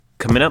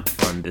Coming up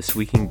on This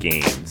Week in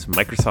Games,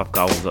 Microsoft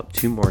gobbles up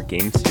 2 more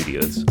game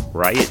studios,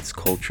 Riot's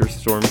culture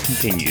storm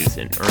continues,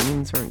 and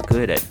earnings aren't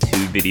good at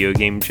 2 video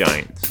game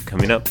giants.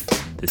 Coming up,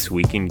 This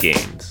Week in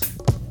Games.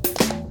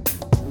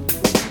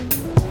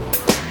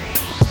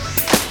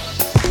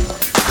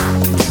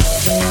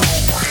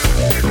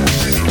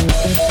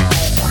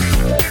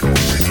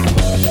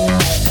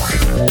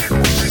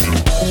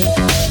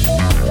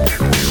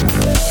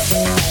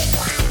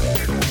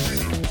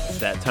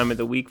 That time of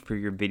the week for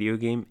your video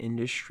game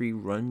industry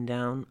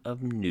rundown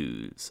of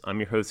news. I'm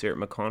your host, Eric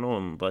McConnell,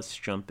 and let's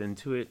jump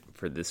into it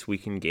for This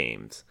Week in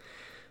Games.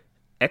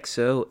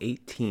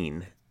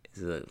 XO18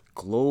 is a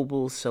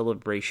global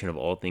celebration of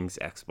all things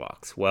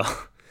Xbox.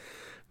 Well,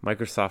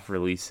 Microsoft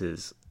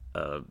releases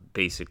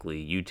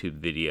basically YouTube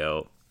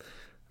video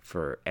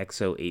for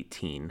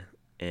XO18,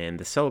 and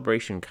the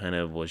celebration kind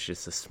of was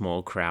just a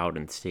small crowd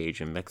and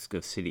stage in Mexico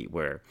City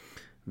where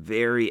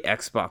very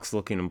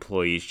Xbox-looking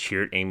employees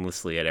cheered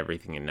aimlessly at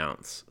everything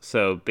announced.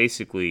 So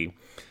basically,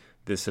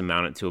 this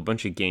amounted to a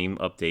bunch of game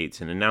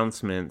updates and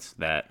announcements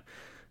that,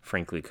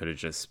 frankly, could have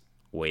just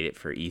waited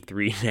for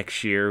E3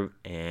 next year.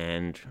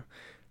 And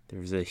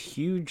there's a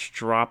huge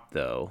drop,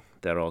 though,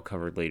 that I'll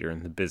cover later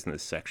in the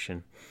business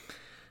section.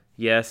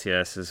 Yes,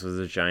 this was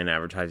a giant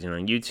advertising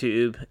on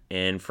YouTube,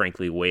 and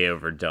frankly, way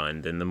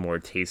overdone than the more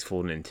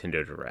tasteful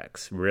Nintendo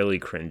Directs. Really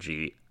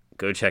cringy.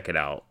 Go check it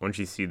out. Once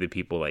you see the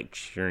people like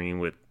cheering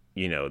with,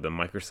 the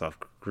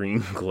Microsoft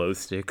green glow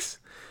sticks,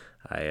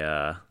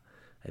 I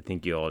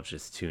think you all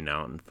just tune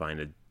out and find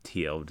a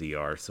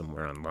TLDR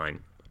somewhere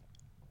online.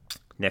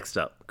 Next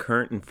up,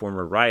 current and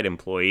former Riot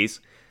employees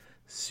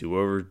sue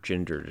over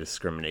gender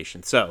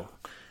discrimination. So,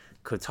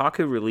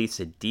 Kotaku released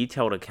a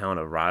detailed account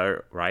of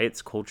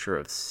Riot's culture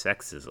of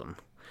sexism,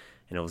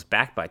 and it was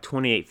backed by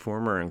 28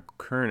 former and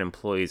current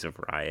employees of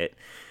Riot,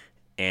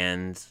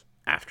 and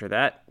after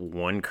that,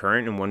 1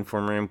 current and 1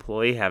 former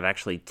employee have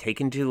actually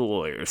taken to the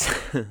lawyers.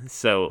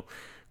 So,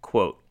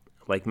 quote,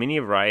 like many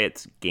of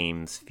Riot's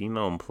games'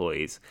 female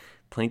employees,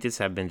 plaintiffs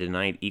have been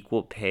denied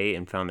equal pay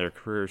and found their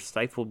careers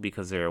stifled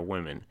because they are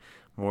women.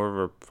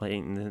 Moreover,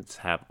 plaintiffs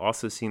have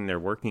also seen their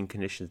working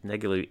conditions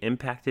negatively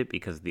impacted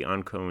because of the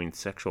ongoing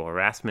sexual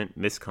harassment,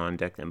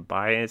 misconduct, and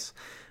bias,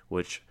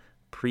 which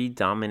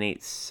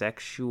predominate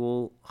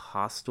sexual,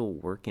 hostile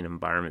working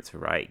environments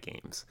of Riot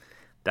games.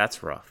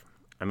 That's rough.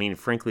 I mean,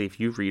 frankly, if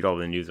you read all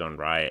the news on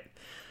Riot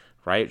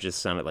just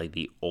sounded like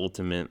the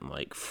ultimate,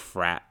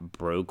 frat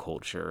bro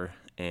culture.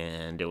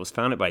 And it was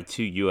founded by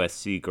 2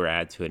 USC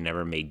grads who had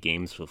never made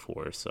games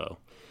before, so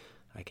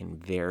I can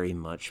very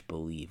much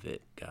believe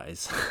it,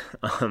 guys.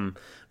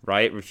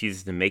 Riot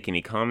refuses to make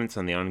any comments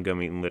on the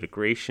ongoing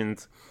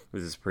litigations.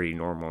 This is pretty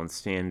normal and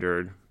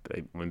standard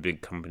when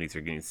big companies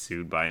are getting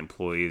sued by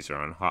employees or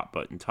on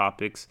hot-button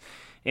topics.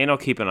 And I'll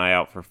keep an eye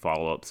out for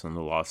follow-ups on the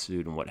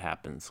lawsuit and what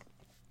happens.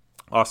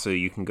 Also,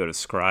 you can go to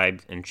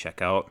Scribd and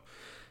check out,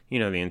 the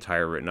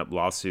entire written-up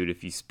lawsuit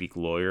if you speak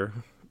lawyer,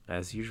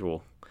 as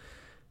usual.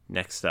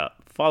 Next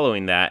up,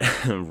 following that,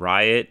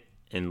 Riot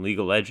and League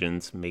of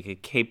Legends make a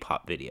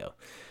K-pop video.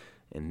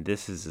 And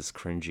this is as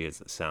cringy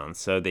as it sounds.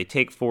 So they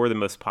take 4 of the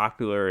most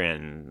popular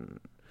and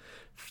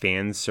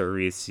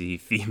fan-servicey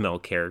female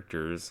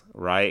characters.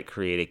 Riot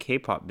create a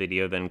K-pop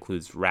video that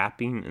includes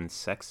rapping and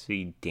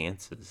sexy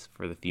dances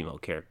for the female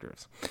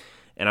characters.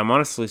 And I'm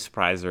honestly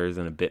surprised there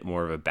isn't a bit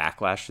more of a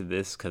backlash to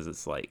this, because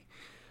it's like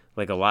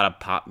a lot of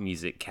pop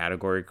music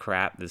category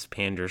crap. This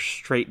panders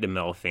straight to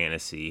male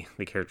fantasy.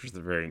 The characters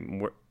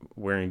are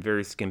wearing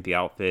very skimpy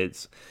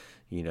outfits,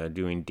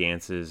 doing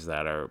dances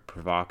that are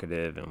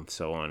provocative and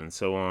so on and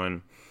so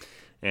on.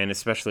 And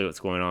especially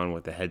what's going on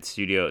with the head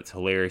studio, it's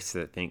hilarious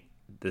to think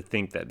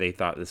that they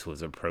thought this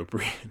was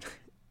appropriate.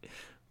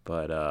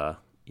 But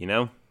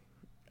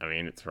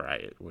it's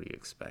Riot. What do you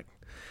expect?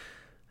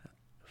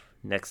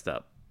 Next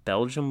up,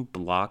 Belgium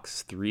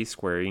blocks 3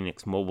 Square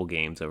Enix mobile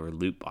games over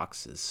loot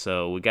boxes.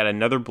 So we got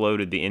another blow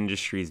to the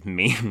industry's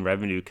main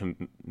revenue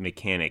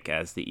mechanic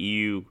as the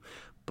EU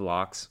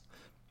blocks,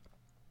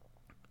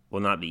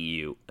 not the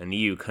EU, an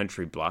EU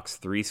country blocks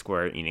 3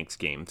 Square Enix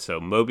games. So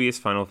Mobius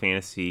Final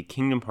Fantasy,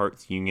 Kingdom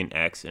Hearts Union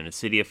X, and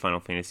Dissidia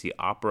Final Fantasy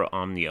Opera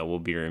Omnia will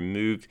be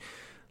removed,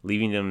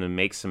 leaving them to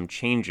make some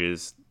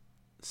changes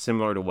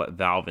similar to what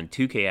Valve and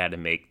 2K had to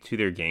make to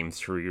their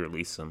games to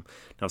re-release them.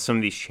 Now, some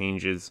of these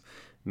changes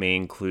may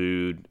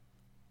include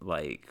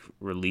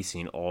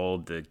releasing all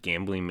the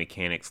gambling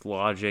mechanics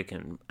logic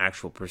and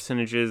actual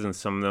percentages, and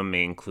some of them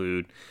may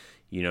include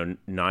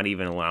not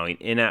even allowing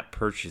in-app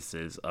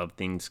purchases of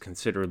things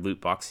considered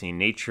loot boxing in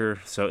nature.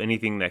 So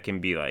anything that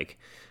can be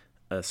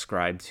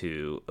ascribed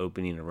to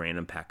opening a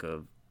random pack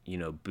of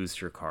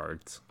booster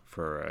cards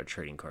for a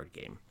trading card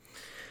game.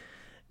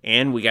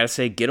 And we got to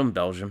say, get them,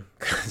 Belgium,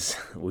 because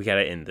we got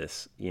to end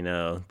this.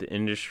 The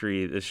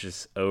industry, this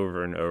just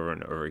over and over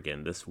and over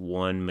again. This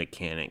one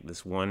mechanic,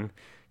 this one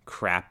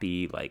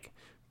crappy,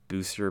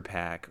 booster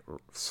pack or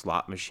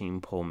slot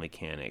machine pull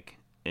mechanic.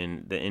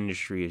 And the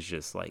industry is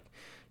just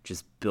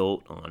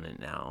built on it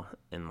now.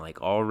 And,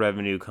 all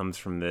revenue comes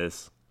from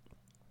this.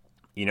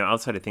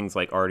 outside of things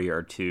like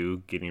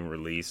RDR2 getting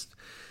released,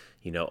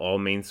 all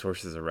main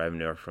sources of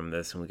revenue are from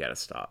this, and we got to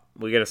stop.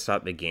 We got to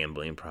stop the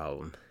gambling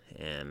problem,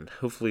 and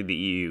hopefully the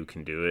EU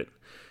can do it.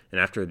 And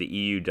after the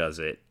EU does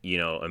it,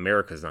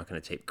 America's not going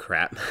to take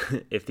crap.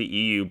 If the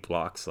EU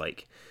blocks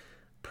like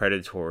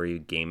predatory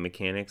game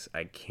mechanics,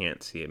 I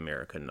can't see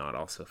America not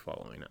also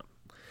following up.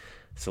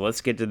 So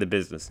let's get to the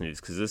business news,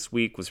 because this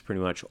week was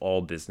pretty much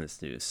all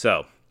business news.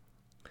 So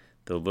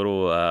the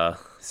little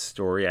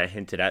story I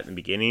hinted at in the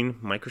beginning,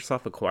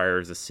 Microsoft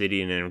acquires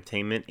Obsidian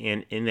Entertainment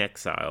and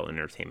inXile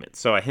Entertainment.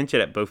 So I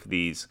hinted at both of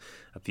these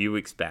a few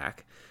weeks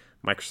back.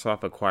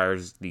 Microsoft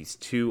acquires these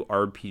two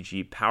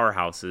RPG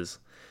powerhouses,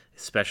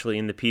 especially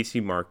in the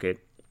PC market,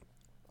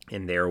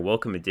 and they are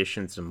welcome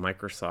additions to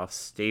Microsoft's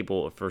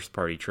stable of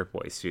first-party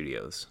AAA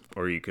studios.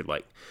 Or you could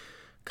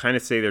kind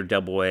of say they're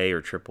AA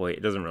or AAA.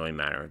 It doesn't really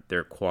matter.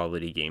 They're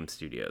quality game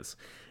studios.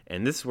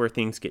 And this is where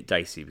things get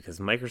dicey, because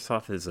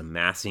Microsoft is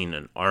amassing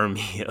an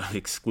army of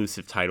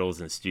exclusive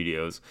titles and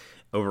studios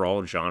over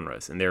all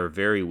genres. And they were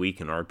very weak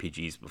in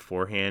RPGs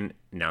beforehand.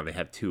 Now they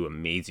have two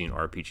amazing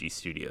RPG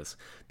studios.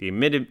 The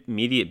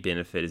immediate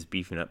benefit is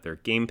beefing up their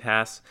Game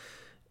Pass,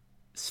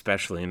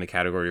 especially in the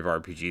category of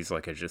RPGs,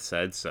 like I just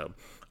said. So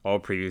all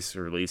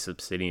previously released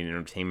Obsidian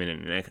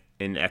Entertainment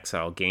and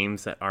inXile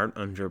games that aren't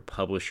under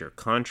publisher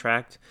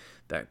contract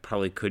that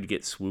probably could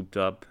get swooped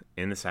up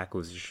in this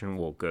acquisition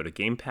will go to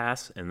Game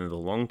Pass, and then the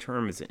long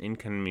term is an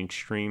incoming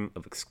stream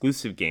of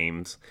exclusive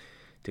games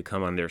to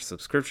come on their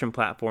subscription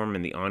platform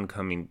and the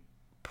oncoming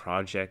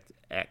Project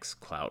X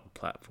Cloud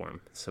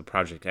platform. So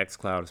Project X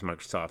Cloud is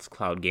Microsoft's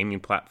cloud gaming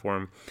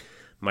platform.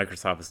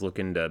 Microsoft is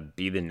looking to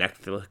be the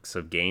Netflix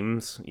of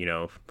games,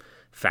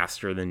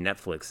 faster than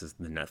Netflix is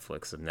the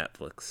Netflix of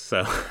Netflix.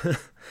 So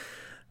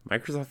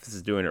Microsoft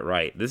is doing it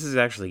right. This is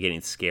actually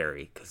getting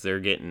scary because they're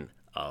getting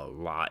a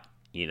lot,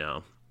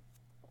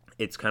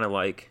 It's kind of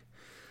like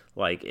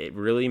it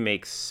really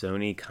makes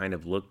Sony kind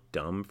of look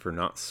dumb for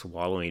not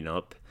swallowing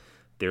up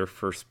their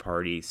first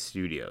party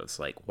studios.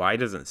 Like, why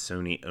doesn't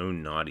Sony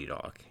own Naughty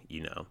Dog,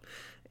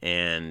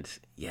 And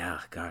yeah,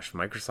 gosh,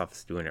 Microsoft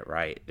is doing it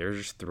right. They're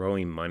just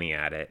throwing money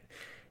at it.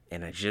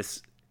 And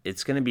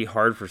it's going to be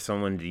hard for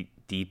someone to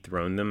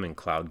dethrone them in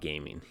cloud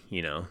gaming,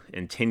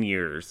 In 10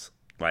 years,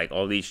 like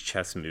all these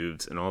chess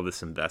moves and all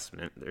this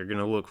investment, they're going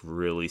to look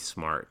really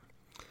smart.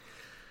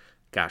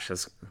 Gosh,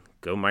 let's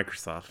go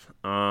Microsoft.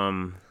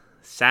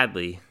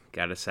 Sadly,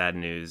 got a sad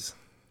news.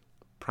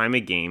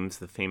 Prima Games,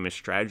 the famous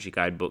strategy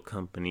guidebook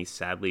company,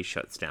 sadly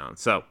shuts down.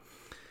 So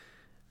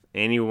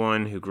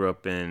anyone who grew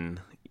up in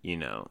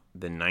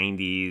the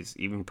 90s,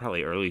 even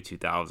probably early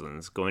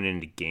 2000s, going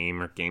into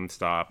Game or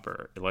GameStop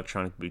or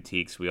electronic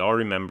boutiques, we all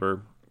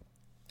remember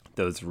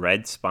those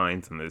red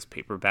spines on those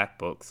paperback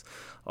books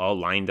all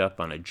lined up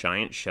on a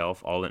giant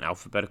shelf, all in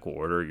alphabetical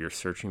order. You're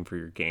searching for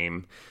your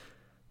game,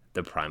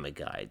 the Prima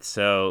Guide.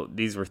 So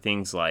these were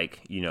things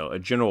like, a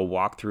general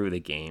walkthrough of the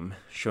game,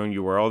 showing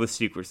you where all the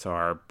secrets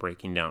are,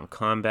 breaking down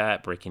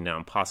combat, breaking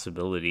down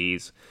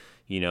possibilities,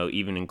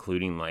 even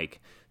including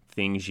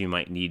things you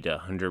might need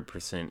to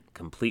 100%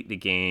 complete the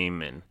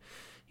game, and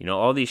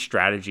all these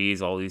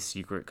strategies, all these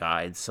secret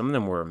guides. Some of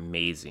them were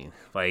amazing.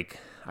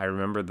 I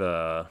remember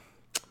the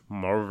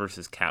Marvel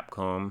vs.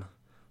 Capcom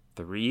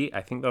 3,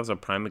 I think that was a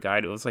Prima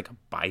Guide. It was like a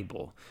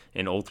Bible.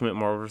 And Ultimate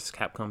Marvel vs.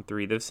 Capcom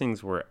 3, those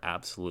things were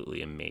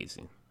absolutely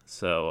amazing.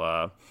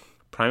 So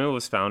Prima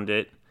was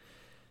founded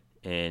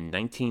in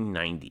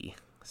 1990.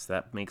 So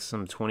that makes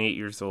them 28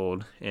 years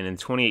old. And in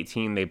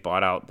 2018, they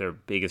bought out their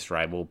biggest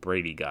rival,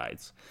 Brady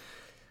Guides.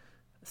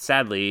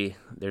 Sadly,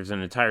 there's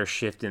an entire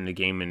shift in the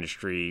game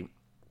industry.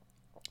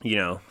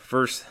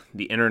 First,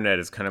 the internet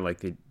is kind of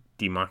like the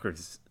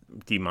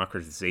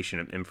democratization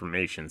of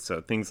information. So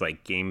things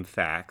like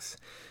GameFAQs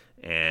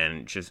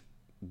and just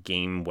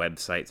game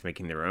websites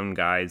making their own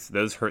guides,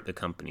 those hurt the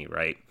company,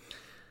 right?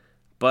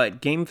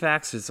 But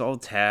GameFAQs is all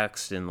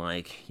text and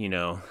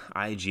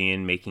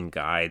IGN making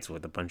guides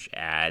with a bunch of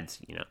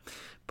ads.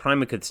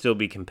 Prima could still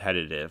be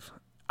competitive.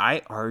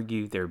 I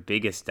argue their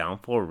biggest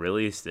downfall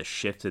really is the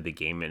shift of the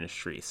game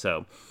industry.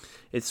 So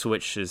it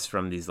switches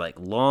from these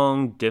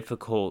long,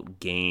 difficult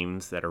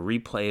games that are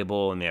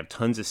replayable and they have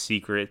tons of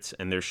secrets,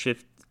 and they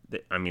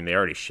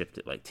already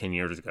shifted 10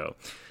 years ago,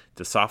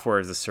 to software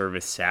as a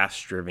service,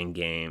 SaaS-driven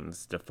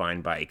games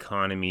defined by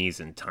economies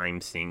and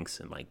time sinks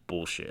and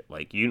bullshit.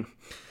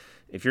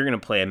 If you're going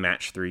to play a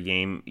match 3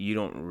 game, you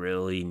don't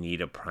really need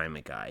a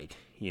Prima Guide.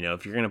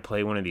 If you're going to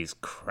play one of these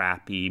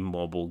crappy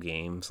mobile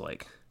games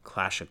like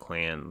Clash of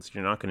Clans,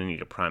 you're not going to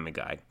need a Prima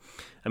Guide.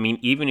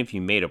 Even if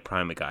you made a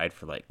Prima Guide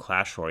for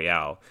Clash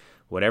Royale,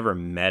 whatever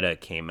meta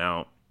came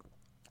out,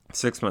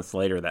 6 months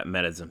later, that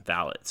meta is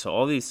invalid. So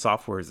all these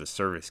software as a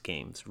service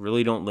games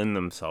really don't lend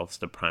themselves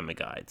to Prima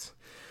Guides.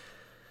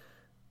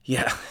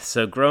 Yeah,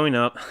 so growing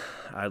up,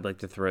 I'd like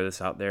to throw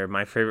this out there.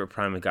 My favorite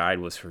Prima Guide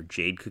was for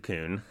Jade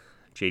Cocoon.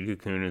 Jade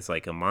Cocoon is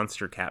a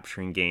monster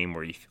capturing game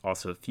where you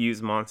also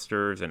fuse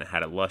monsters, and it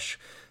had a lush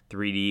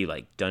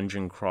 3D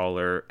dungeon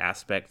crawler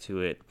aspect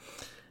to it.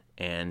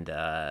 And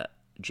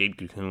Jade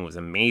Cocoon was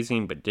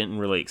amazing, but didn't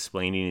really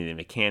explain any of the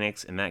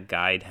mechanics, and that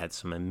guide had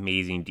some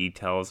amazing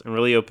details and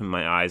really opened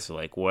my eyes to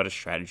like what a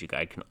strategy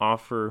guide can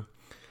offer,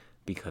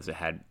 because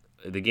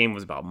the game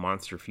was about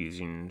monster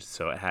fusion,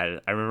 so I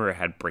remember it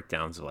had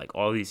breakdowns of like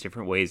all these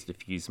different ways to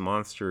fuse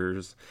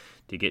monsters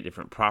to get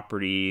different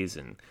properties,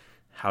 and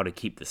how to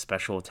keep the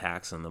special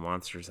attacks on the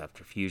monsters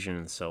after fusion,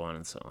 and so on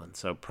and so on.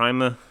 So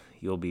Prima,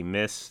 you'll be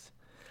missed.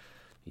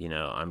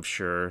 I'm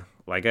sure,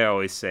 like I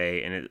always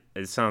say, and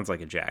it sounds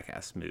like a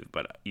jackass move,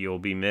 but you'll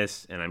be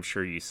missed, and I'm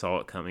sure you saw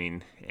it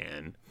coming,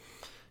 and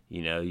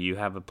you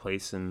have a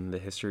place in the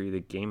history of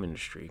the game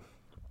industry.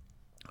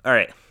 All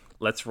right,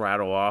 let's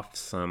rattle off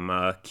some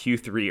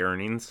Q3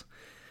 earnings.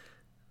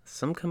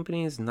 Some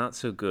companies not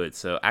so good.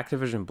 So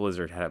Activision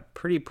Blizzard had a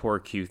pretty poor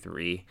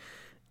Q3,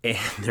 and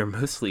they're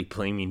mostly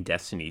blaming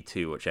Destiny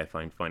 2, which I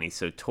find funny.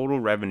 So total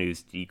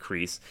revenues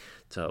decreased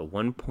to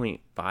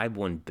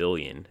 $1.51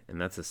 billion, and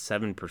that's a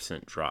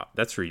 7% drop.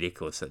 That's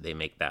ridiculous that they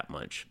make that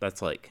much.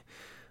 That's like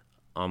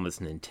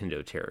almost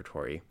Nintendo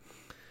territory.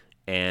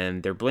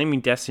 And they're blaming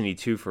Destiny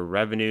 2 for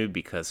revenue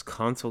because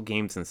console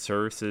games and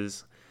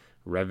services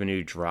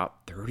revenue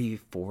dropped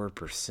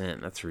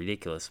 34%. That's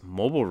ridiculous.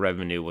 Mobile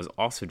revenue was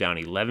also down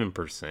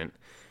 11%,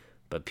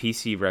 but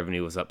PC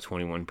revenue was up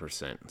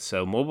 21%.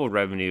 So mobile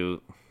revenue,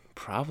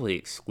 probably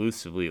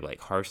exclusively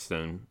like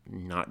Hearthstone,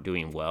 not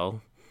doing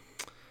well.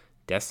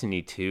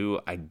 Destiny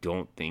 2, I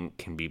don't think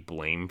can be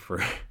blamed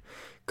for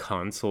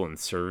console and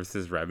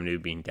services revenue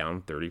being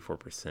down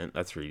 34%.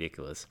 That's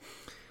ridiculous.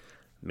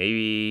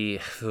 Maybe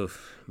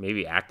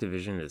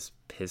Activision is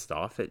pissed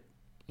off at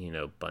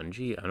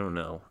Bungie. I don't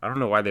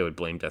know why they would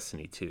blame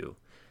Destiny 2.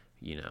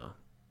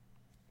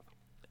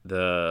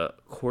 The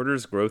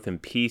quarter's growth in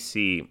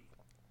PC.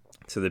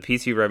 So the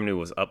PC revenue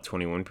was up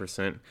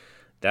 21%.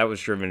 That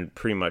was driven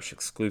pretty much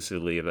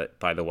exclusively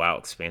by the WoW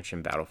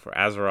expansion Battle for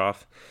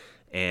Azeroth.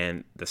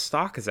 And the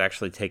stock has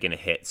actually taken a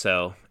hit.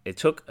 So it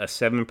took a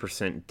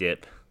 7%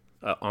 dip,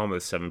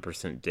 almost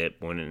 7%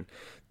 dip when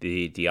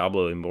the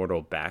Diablo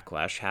Immortal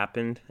backlash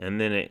happened.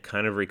 And then it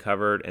kind of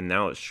recovered, and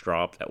now it's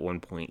dropped at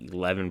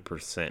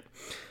 1.11%.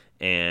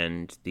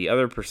 And the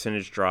other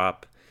percentage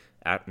drop,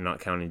 not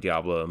counting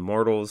Diablo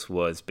Immortals,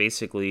 was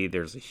basically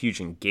there's a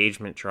huge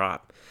engagement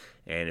drop.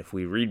 And if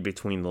we read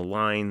between the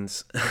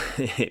lines,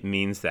 it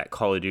means that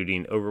Call of Duty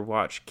and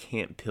Overwatch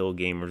can't peel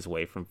gamers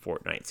away from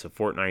Fortnite. So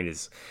Fortnite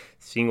is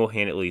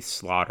single-handedly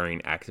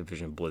slaughtering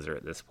Activision Blizzard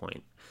at this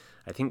point.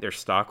 I think their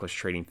stock was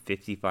trading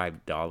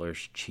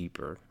 $55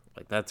 cheaper.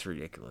 Like, that's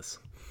ridiculous.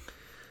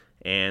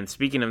 And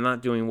speaking of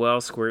not doing well,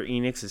 Square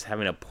Enix is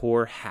having a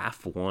poor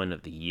half one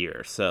of the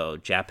year. So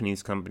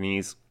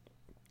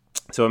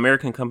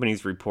American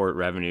companies report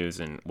revenues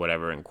and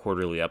whatever in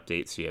quarterly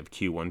updates. So you have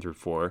Q1 through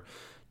 4.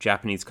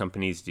 Japanese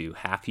companies do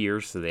half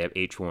years, so they have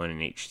H1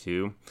 and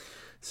H2.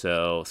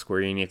 So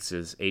Square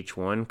Enix's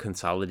H1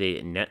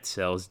 consolidated net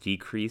sales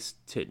decreased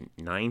to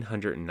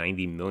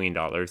 $990 million.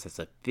 That's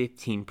a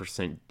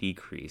 15%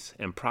 decrease.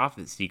 And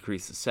profits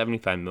decreased to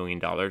 $75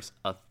 million,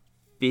 a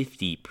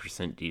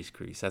 50%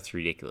 decrease. That's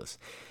ridiculous.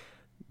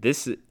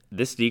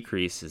 This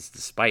decrease is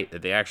despite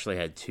that they actually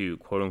had two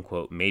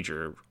quote-unquote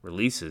major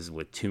releases,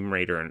 with Tomb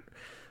Raider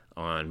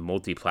on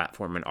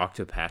multi-platform and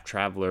Octopath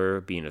Traveler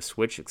being a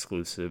Switch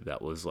exclusive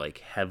that was like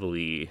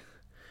heavily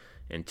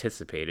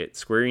anticipated.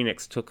 Square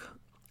Enix took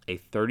a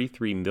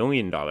 $33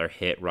 million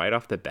hit right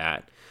off the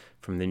bat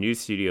from the new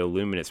studio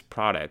Luminous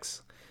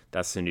Products.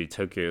 That's the new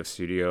Tokyo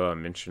studio I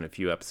mentioned a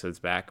few episodes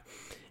back.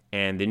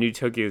 And the new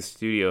Tokyo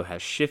studio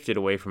has shifted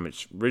away from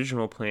its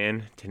original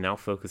plan to now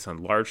focus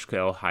on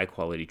large-scale,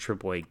 high-quality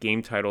AAA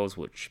game titles,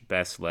 which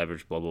best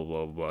leverage blah, blah,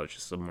 blah, blah,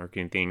 just a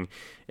marketing thing.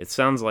 It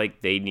sounds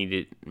like they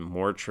needed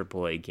more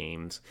AAA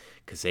games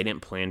because they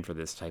didn't plan for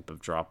this type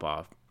of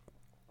drop-off.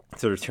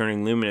 So they're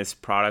turning Luminous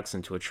Products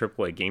into a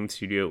AAA game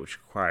studio, which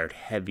required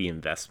heavy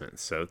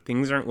investments. So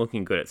things aren't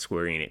looking good at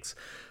Square Enix.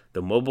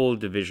 The mobile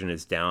division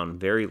is down,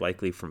 very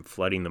likely from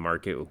flooding the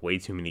market with way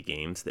too many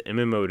games. The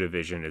MMO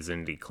division is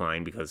in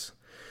decline because,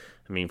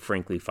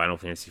 frankly, Final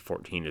Fantasy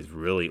XIV is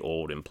really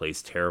old and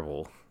plays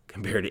terrible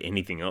compared to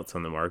anything else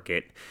on the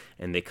market.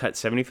 And they cut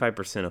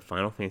 75% of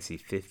Final Fantasy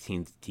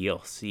XV's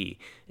DLC.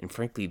 And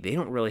frankly, they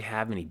don't really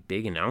have any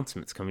big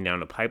announcements coming down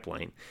the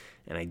pipeline.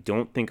 And I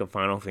don't think a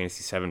Final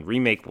Fantasy VII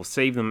remake will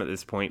save them at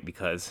this point,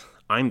 because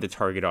I'm the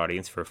target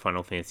audience for a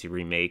Final Fantasy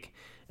remake,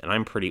 and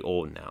I'm pretty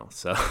old now.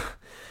 So,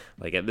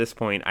 like, at this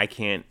point, I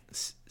can't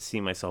see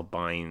myself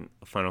buying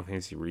a Final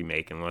Fantasy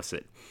remake unless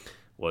it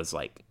was,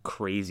 like,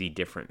 crazy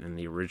different than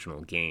the original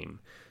game,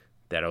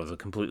 that it was a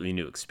completely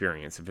new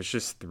experience. If it's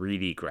just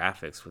 3D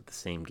graphics with the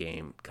same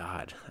game,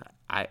 God,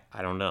 I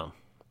don't know.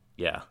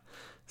 Yeah.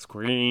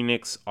 Square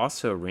Enix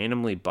also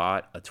randomly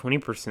bought a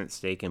 20%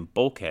 stake in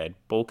Bulkhead.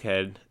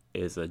 Bulkhead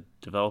is a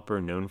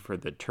developer known for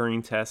the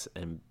Turing Test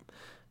and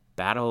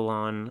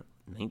Battleon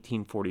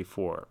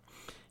 1944.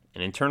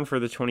 And in turn for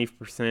the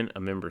 20%, a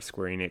member of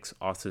Square Enix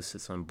also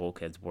sits on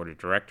Bulkhead's board of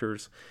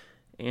directors.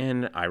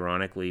 And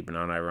ironically, but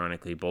not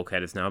ironically,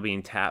 Bulkhead is now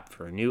being tapped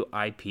for a new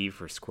IP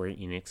for Square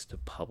Enix to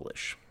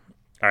publish.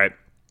 All right,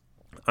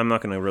 I'm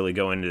not going to really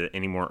go into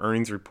any more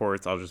earnings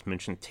reports. I'll just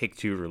mention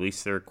Take-Two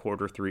released their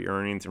quarter 3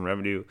 earnings and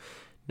revenue.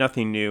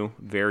 Nothing new,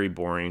 very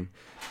boring.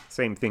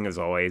 Same thing as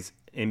always.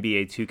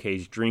 NBA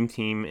 2K's Dream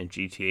Team and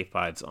GTA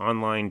 5's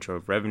Online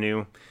drove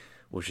revenue,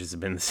 which has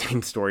been the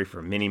same story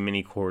for many,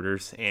 many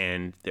quarters.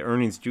 And the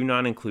earnings do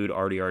not include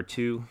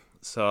RDR2,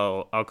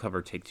 so I'll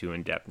cover Take-Two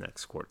in depth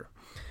next quarter.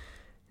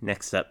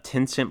 Next up,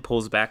 Tencent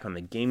pulls back on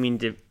the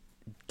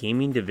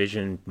gaming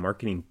division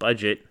marketing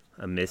budget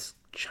amidst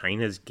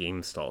China's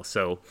game stall.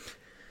 So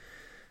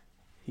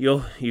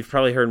you've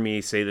probably heard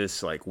me say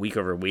this like week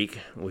over week.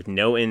 With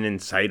no end in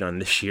sight on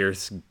this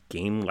year's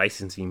game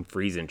licensing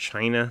freeze in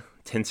China,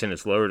 Tencent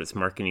has lowered its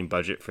marketing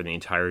budget for the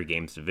entire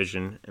games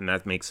division, and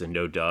that makes a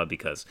no duh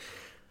because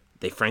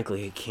they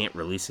frankly can't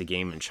release a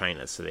game in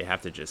China, so they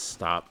have to just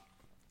stop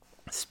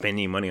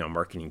spending money on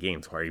marketing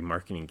games. Why are you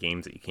marketing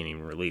games that you can't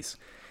even release?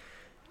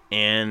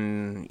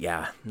 And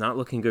yeah, not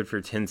looking good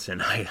for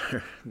Tencent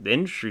either. The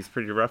industry's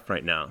pretty rough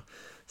right now.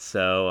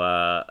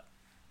 So,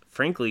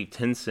 frankly,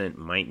 Tencent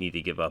might need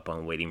to give up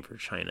on waiting for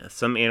China.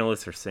 Some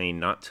analysts are saying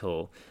not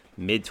till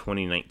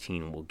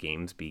mid-2019 will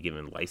games be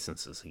given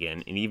licenses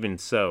again. And even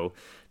so,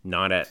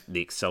 not at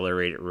the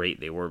accelerated rate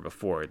they were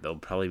before. They'll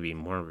probably be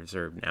more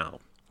reserved now.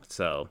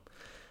 So,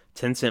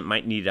 Tencent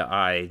might need to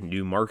eye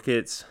new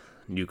markets,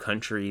 new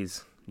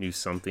countries, new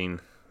something.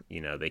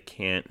 They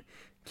can't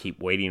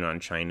keep waiting on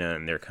China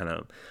and their kind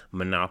of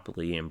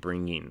monopoly in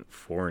bringing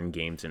foreign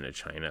games into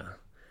China.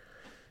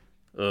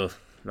 Ugh,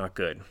 not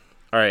good.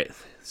 All right,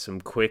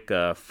 some quick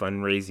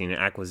fundraising and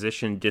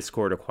acquisition.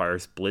 Discord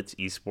acquires Blitz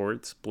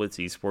Esports. Blitz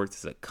Esports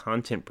is a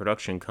content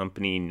production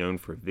company known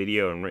for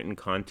video and written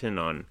content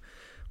on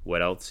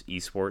what else?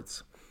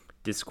 Esports.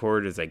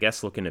 Discord is, I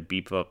guess, looking to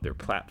beef up their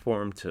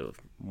platform to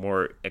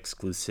more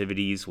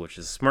exclusivities, which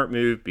is a smart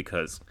move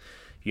because,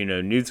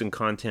 news and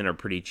content are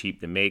pretty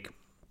cheap to make.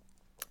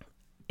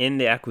 In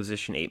the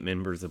acquisition, 8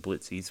 members of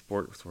Blitz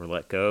Esports were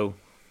let go.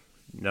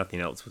 Nothing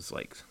else was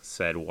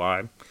said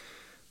why.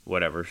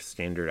 Whatever,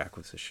 standard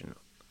acquisition.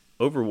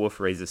 Overwolf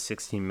raises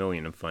 $16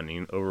 million in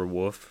funding.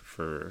 Overwolf,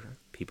 for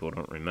people who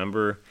don't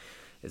remember,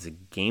 is a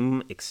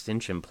game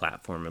extension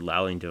platform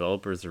allowing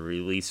developers to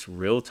release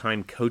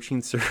real-time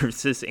coaching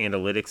services,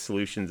 analytics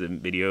solutions,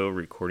 and video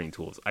recording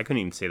tools. I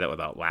couldn't even say that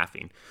without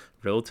laughing.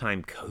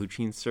 Real-time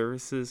coaching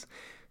services?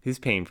 Who's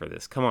paying for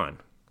this? Come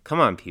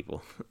on,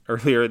 people.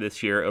 Earlier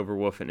this year,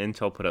 Overwolf and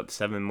Intel put up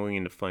 $7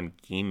 million to fund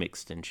game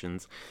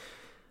extensions.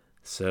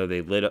 So they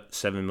lit up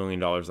 $7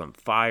 million on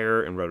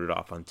fire and wrote it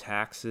off on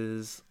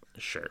taxes.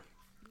 Sure,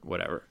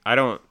 whatever. I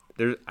don't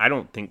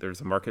think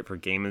there's a market for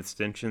game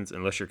extensions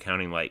unless you're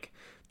counting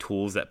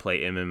tools that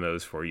play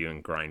MMOs for you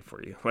and grind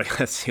for you.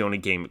 That's the only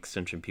game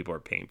extension people are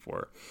paying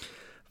for.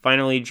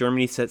 Finally,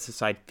 Germany sets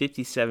aside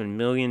 $57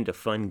 million to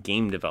fund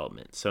game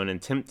development. So in an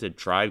attempt to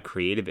drive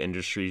creative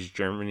industries,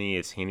 Germany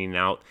is handing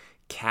out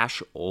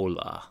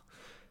cashola.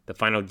 The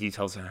final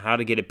details on how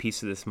to get a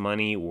piece of this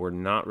money were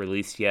not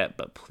released yet,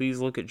 but please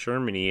look at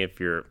Germany if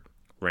you're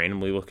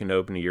randomly looking to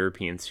open a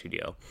European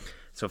studio.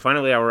 So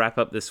finally, I'll wrap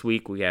up this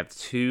week. We have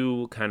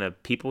 2 kind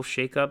of people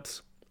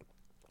shakeups.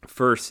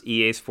 First,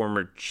 EA's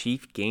former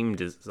chief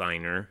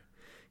design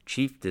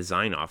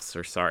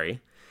officer,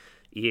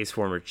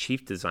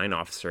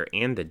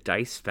 and the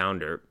DICE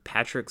founder,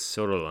 Patrick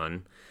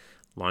Soderlund,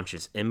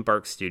 launches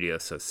Embark Studio.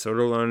 So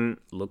Soderlund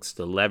looks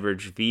to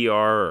leverage VR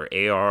or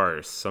AR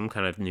or some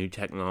kind of new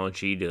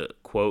technology to,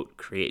 quote,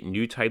 create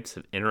new types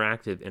of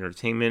interactive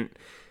entertainment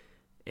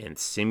and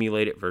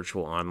simulated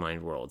virtual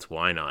online worlds.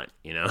 Why not,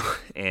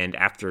 And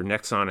after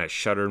Nexon has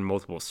shuttered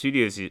multiple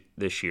studios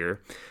this year,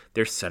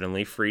 they're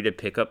suddenly free to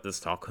pick up the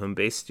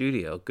Stockholm-based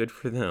studio. Good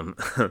for them.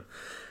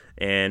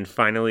 And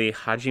finally,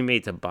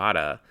 Hajime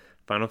Tabata,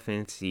 Final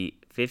Fantasy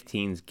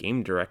 15's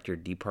game director,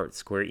 departs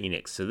Square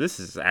Enix. So this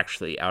is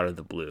actually out of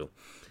the blue,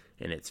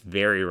 and it's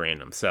very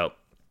random. So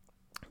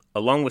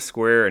along with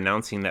Square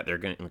announcing that they're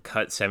going to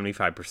cut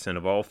 75%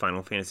 of all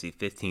Final Fantasy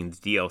 15's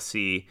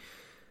DLC,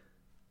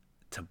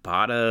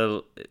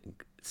 Tabata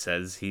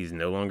says he's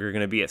no longer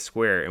going to be at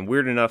Square. And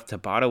weird enough,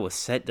 Tabata was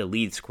set to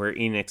lead Square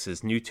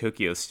Enix's new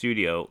Tokyo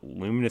studio,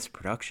 Luminous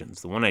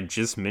Productions. The one I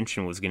just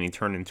mentioned was getting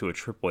turned into a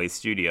AAA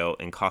studio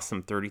and cost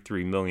them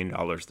 $33 million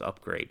to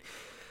upgrade.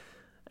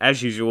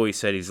 As usual, he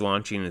said he's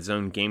launching his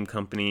own game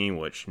company,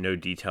 which no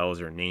details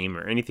or name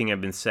or anything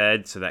have been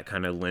said, so that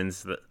kind of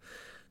lends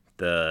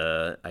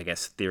the I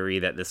guess, theory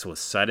that this was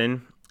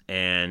sudden,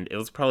 and it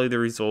was probably the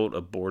result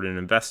of bored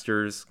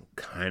investors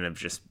kind of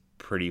just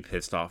pretty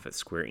pissed off at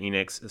Square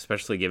Enix,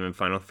 especially given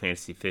Final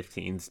Fantasy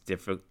 15's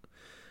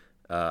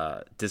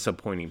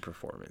disappointing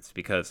performance,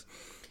 because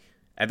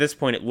at this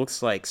point it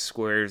looks like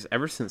Square's,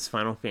 ever since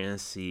Final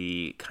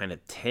Fantasy kind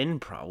of 10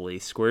 probably,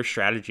 Square's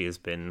strategy has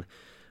been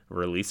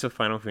release a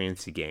Final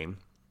Fantasy game,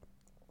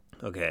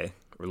 okay,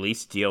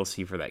 release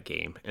DLC for that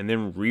game, and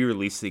then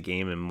re-release the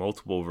game in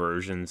multiple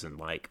versions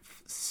and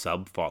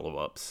sub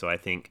follow-ups. So I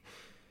think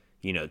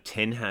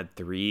 10 had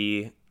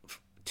 2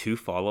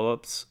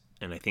 follow-ups,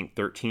 and I think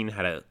 13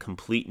 had a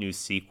complete new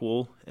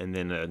sequel, and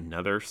then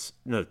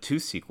 2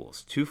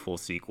 full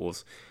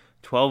sequels.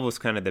 12 was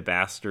kind of the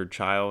bastard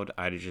child.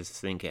 I just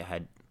think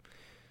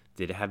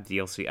did it have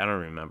DLC? I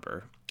don't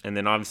remember. And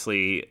then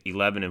obviously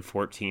 11 and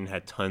 14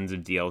 had tons of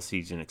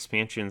DLCs and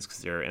expansions because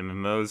they're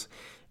MMOs.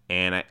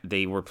 And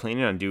they were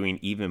planning on doing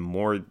even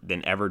more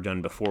than ever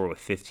done before with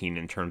 15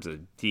 in terms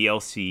of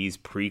DLCs,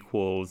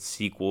 prequels,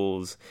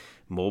 sequels,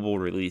 mobile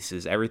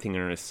releases, everything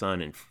under the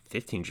sun. And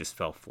 15 just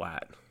fell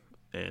flat,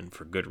 and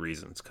for good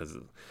reasons, because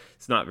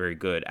it's not very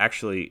good.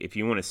 Actually, if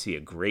you want to see a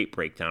great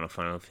breakdown of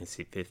Final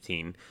Fantasy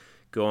 15,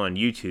 go on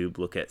YouTube,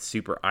 look at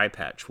Super Eye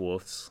Patch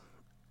Wolf's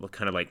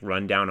kind of like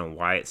rundown on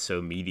why it's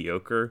so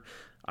mediocre.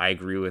 I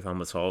agree with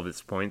almost all of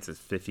its points. It's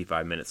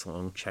 55 minutes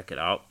long. Check it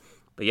out.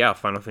 But yeah,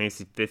 Final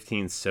Fantasy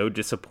 15 is so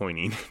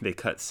disappointing. They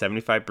cut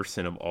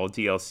 75% of all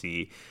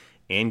DLC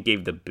and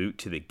gave the boot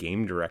to the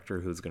game director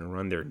who's going to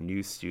run their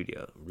new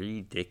studio.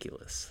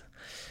 Ridiculous.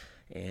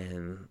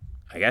 And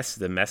I guess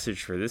the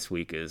message for this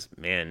week is,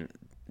 man,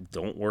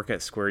 don't work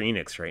at Square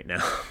Enix right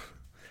now.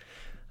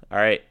 All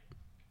right.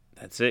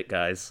 That's it,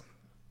 guys.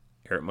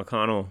 Eric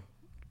McConnell.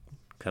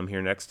 Come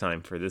here next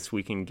time for This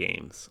Week in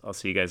Games. I'll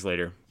see you guys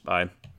later. Bye.